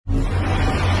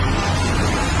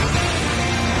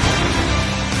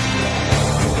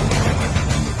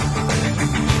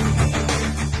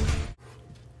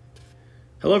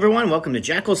Hello everyone, welcome to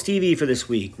Jackals TV for this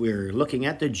week. We're looking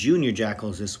at the junior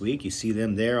Jackals this week. You see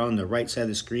them there on the right side of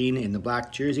the screen in the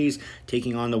black jerseys,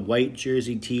 taking on the white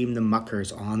jersey team, the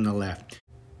Muckers, on the left.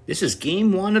 This is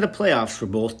game one of the playoffs for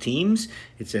both teams.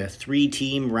 It's a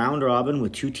three-team round robin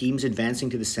with two teams advancing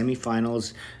to the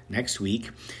semifinals next week.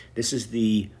 This is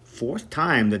the fourth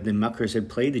time that the Muckers had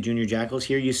played the junior Jackals.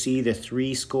 Here you see the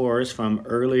three scores from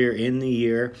earlier in the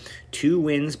year. 2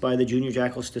 wins by the junior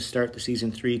Jackals to start the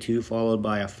season, 3-2, followed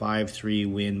by a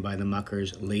 5-3 win by the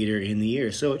Muckers later in the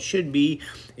year. So it should be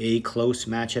a close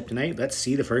matchup tonight. Let's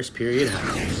see the first period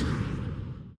highlights.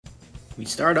 We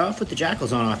start off with the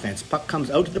Jackals on offense. Puck comes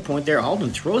out to the point there. Alden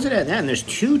throws it at net, and there's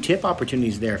 2 tip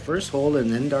opportunities there. First Holden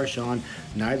and then Darshan.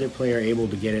 Neither player able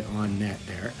to get it on net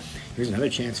there. Here's another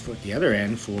chance for the other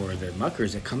end for the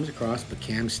Muckers. It comes across, but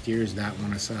Cam steers that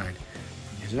one aside.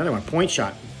 Here's another one. Point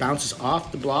shot. Bounces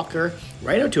off the blocker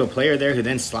right out to a player there who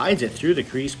then slides it through the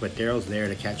crease, but Daryl's there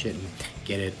to catch it and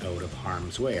get it out of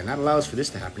harm's way. And that allows for this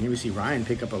to happen. Here we see Ryan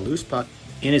pick up a loose puck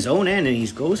in his own end, and he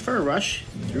goes for a rush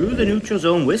through the neutral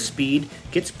zone with speed,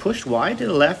 gets pushed wide to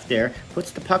the left there,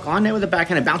 puts the puck on net with the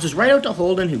backhand, and bounces right out to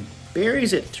Holden, who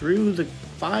buries it through the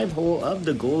 5-hole of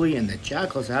the goalie, and the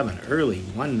Jackals have an early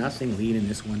 1-0 lead in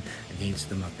this one against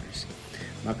the Muckers.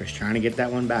 Muckers trying to get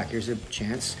that one back. Here's a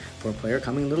chance for a player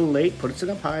coming a little late, puts it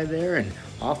up high there and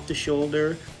off the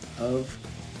shoulder of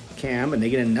Cam, and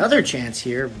they get another chance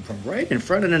here from right in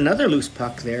front, and another loose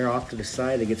puck there off to the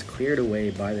side that gets cleared away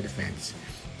by the defense.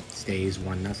 Stays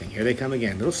 1-0. Here they come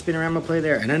again. Little spinorama play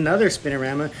there, and another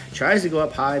spinorama. Tries to go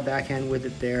up high, backhand with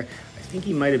it there. I think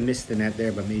he might have missed the net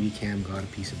there, but maybe Cam got a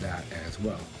piece of that as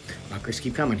well. Muckers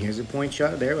keep coming. Here's a point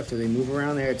shot there. After they move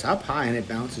around there, it's up high, and it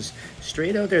bounces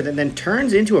straight out there, then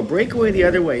turns into a breakaway the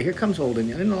other way. Here comes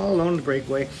Holden, in all alone the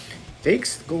breakaway.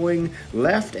 Fakes going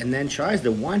left, and then tries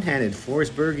the one-handed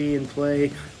Forsbergian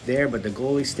play there, but the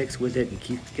goalie sticks with it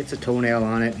and gets a toenail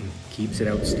on it and keeps it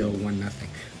out still 1-0.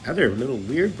 Another little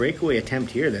weird breakaway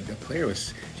attempt here that the player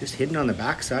was just hidden on the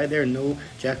backside there. No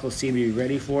Jackals seem to be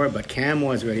ready for it, but Cam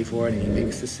was ready for it, and he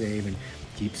makes the save and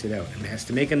keeps it out. And has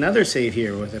to make another save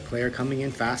here with a player coming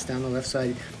in fast down the left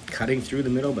side, cutting through the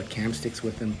middle, but Cam sticks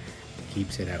with him,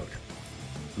 keeps it out.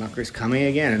 Muckers coming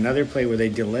again. Another play where they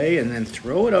delay and then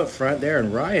throw it out front there,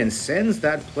 and Ryan sends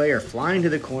that player flying to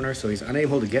the corner, so he's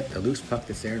unable to get the loose puck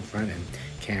that's there in front, and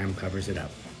Cam covers it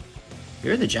up.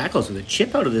 Here are the Jackals with a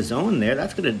chip out of the zone there.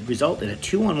 That's going to result in a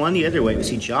 2-on-1 the other way. We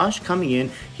see Josh coming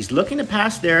in. He's looking to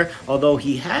pass there, although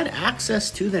he had access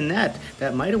to the net.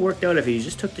 That might have worked out if he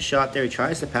just took the shot there. He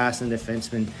tries to pass, and the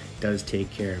defenseman does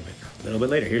take care of it. A little bit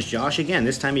later, here's Josh again.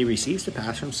 This time he receives the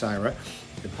pass from Syra.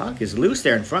 The puck is loose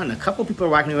there in front, and a couple people are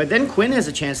whacking away. Then Quinn has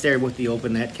a chance there with the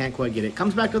open net. Can't quite get it.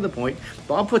 Comes back to the point.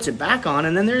 Bob puts it back on,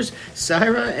 and then there's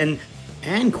Syra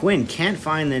and Quinn can't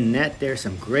find the net there.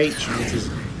 Some great chances.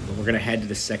 We're going to head to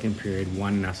the second period,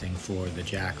 1-0 for the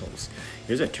Jackals.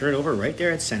 Here's a turnover right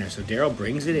there at center. So Daryl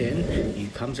brings it in. He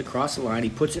comes across the line.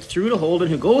 He puts it through to Holden,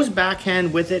 who goes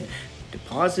backhand with it,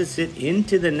 deposits it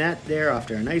into the net there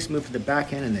after a nice move for the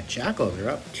backhand, and the Jackals are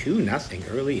up 2-0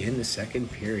 early in the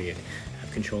second period.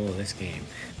 Have control of this game.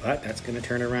 But that's going to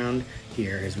turn around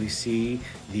here as we see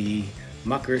the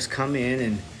Muckers come in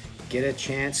and get a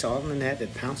chance on the net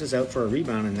that pounces out for a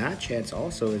rebound, and that chance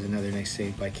also is another nice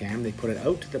save by Cam. They put it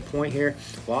out to the point here,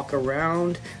 walk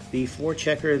around the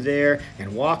forechecker there,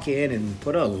 and walk in and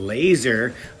put a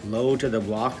laser low to the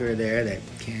blocker there that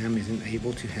Cam isn't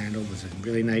able to handle. It was a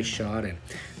really nice shot, and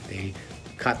they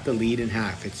cut the lead in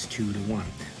half. It's 2-1.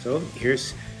 So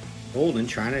here's Holden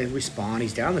trying to respond.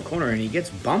 He's down the corner, and he gets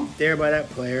bumped there by that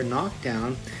player, knocked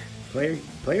down.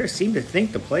 Players seem to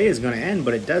think the play is going to end,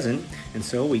 but it doesn't. And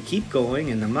so we keep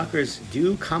going, and the Muckers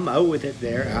do come out with it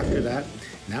there after that.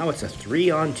 Now it's a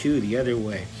 3-on-2 the other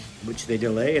way, which they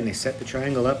delay, and they set the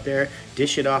triangle up there,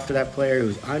 dish it off to that player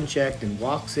who's unchecked and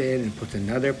walks in and puts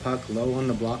another puck low on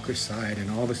the blocker's side, and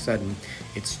all of a sudden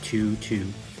it's 2-2.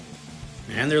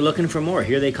 And they're looking for more.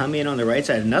 Here they come in on the right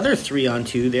side. Another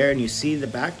 3-on-2 there, and you see the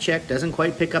back check doesn't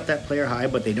quite pick up that player high,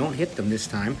 but they don't hit them this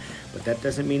time. But that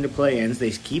doesn't mean the play ends.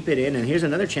 They keep it in, and here's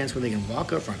another chance where they can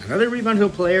walk out front. Another rebound to a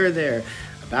player there.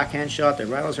 A backhand shot that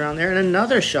rattles around there, and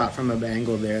another shot from a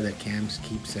angle there that Cam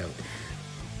keeps out.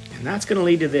 And that's going to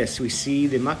lead to this. We see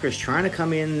the Muckers trying to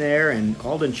come in there, and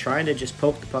Alden trying to just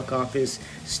poke the puck off his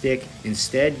stick.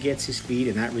 Instead gets his feet,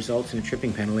 and that results in a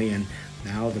tripping penalty. And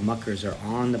Now the Muckers are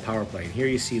on the power play, and here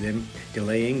you see them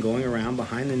delaying, going around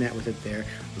behind the net with it there.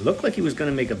 Looked like he was going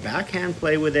to make a backhand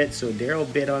play with it, so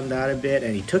Daryl bit on that a bit,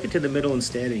 and he took it to the middle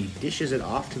instead, and he dishes it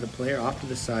off to the player, off to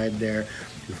the side there,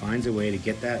 who finds a way to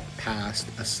get that past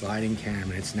a sliding Cam,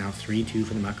 and it's now 3-2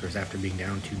 for the Muckers after being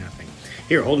down 2-0.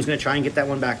 Here, Holden's going to try and get that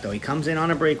one back, though. He comes in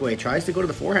on a breakaway, tries to go to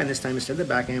the forehand this time instead of the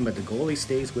backhand, but the goalie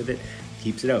stays with it,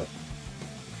 keeps it out.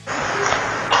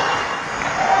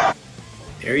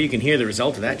 There you can hear the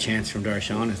result of that chance from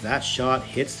Darshan as that shot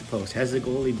hits the post, has the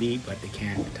goalie beat, but they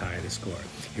can't tie the score.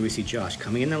 Here we see Josh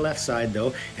coming in the left side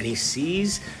though, and he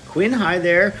sees Quinn high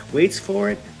there, waits for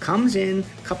it, comes in,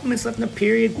 a couple minutes left in the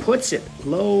period, puts it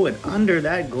low and under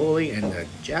that goalie, and the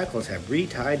Jackals have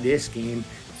retied this game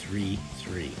 3-3.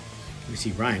 We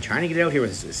see Ryan trying to get out here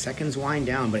with his seconds wind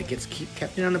down, but it gets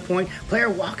kept in on the point. Player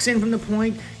walks in from the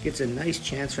point, gets a nice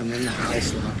chance from in the high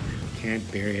slot.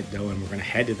 Can't bury it though, and we're going to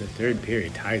head to the third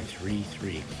period, tied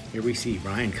 3-3. Here we see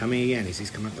Ryan coming again. He's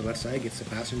coming up the left side, gets the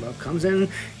passing ball, comes in,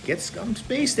 gets some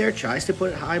space there, tries to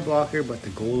put it high blocker, but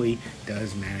the goalie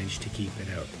does manage to keep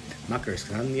it out. Muckers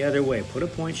come the other way, put a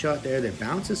point shot there that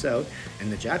bounces out,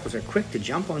 and the Jackals are quick to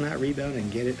jump on that rebound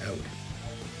and get it out.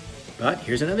 But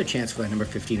here's another chance for that number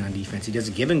 15 on defense. He does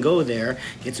a give and go there,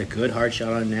 gets a good hard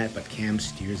shot on net, but Cam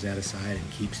steers that aside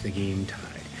and keeps the game tied.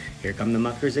 Here come the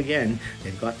Muckers again.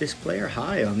 They've got this player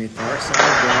high on the far side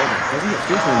there. It doesn't get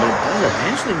through to him, but it does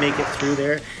eventually make it through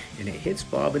there, and it hits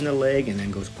Bob in the leg and then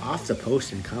goes off the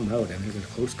post and come out, and there's a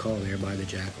close call there by the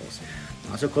Jackals.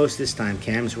 Not so close this time.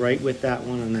 Cam's right with that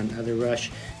one on that other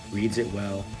rush. Reads it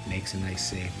well, makes a nice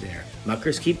save there.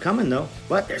 Muckers keep coming though,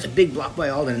 but there's a big block by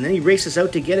Alden, and then he races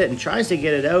out to get it and tries to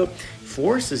get it out,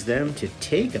 forces them to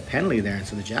take a penalty there, and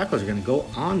so the Jackals are going to go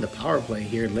on the power play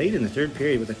here late in the third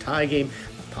period with a tie game.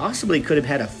 Possibly could have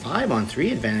had a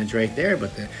 5-on-3 advantage right there,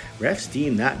 but the refs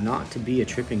deem that not to be a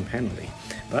tripping penalty.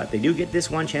 But they do get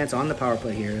this one chance on the power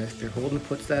play here. If they're Holden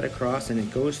puts that across and it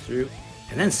goes through.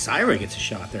 And then Syra gets a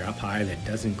shot there up high that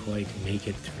doesn't quite make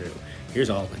it through. Here's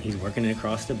Alden. He's working it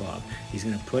across to Bob. He's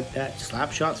going to put that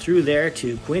slap shot through there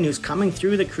to Quinn, who's coming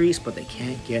through the crease, but they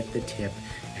can't get the tip.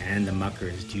 And the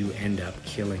Muckers do end up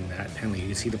killing that penalty. You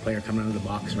can see the player coming out of the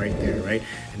box right there, right?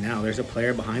 And now there's a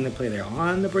player behind the play there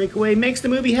on the breakaway. Makes the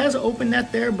move. He has open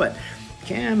net there, but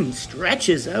Cam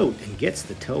stretches out and gets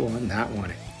the toe on that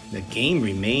one. The game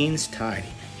remains tied.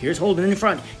 Here's Holden in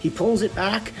front. He pulls it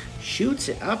back, shoots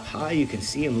it up high. You can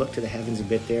see him look to the heavens a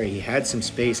bit there. He had some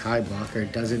space, high blocker,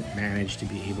 doesn't manage to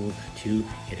be able to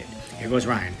hit it. Here goes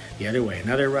Ryan, the other way.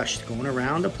 Another rush going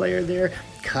around the player there,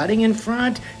 cutting in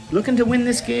front, looking to win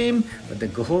this game, but the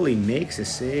goalie makes a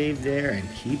save there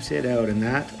and keeps it out, and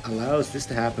that allows this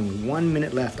to happen with 1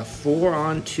 minute left. A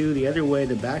 4-on-2 the other way,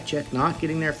 the back check not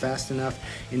getting there fast enough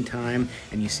in time,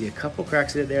 and you see a couple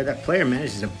cracks in it there. That player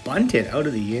manages to bunt it out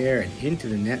of the air and into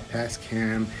the net past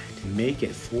Cam to make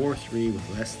it 4-3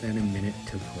 with less than a minute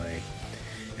to play.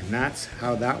 And that's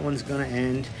how that one's going to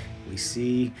end. We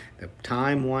see the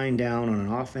time wind down on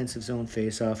an offensive zone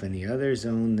faceoff in the other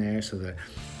zone there. So the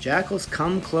Jackals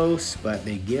come close, but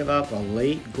they give up a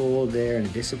late goal there in a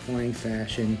disappointing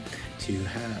fashion to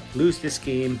lose this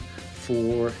game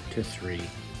 4-3.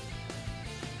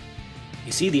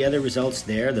 You see the other results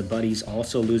there, the Buddies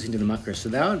also losing to the Muckers. So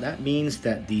that means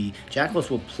that the Jackals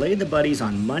will play the Buddies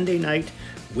on Monday night.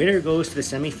 Winner goes to the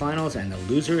semifinals and the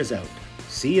loser is out.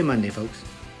 See you Monday, folks.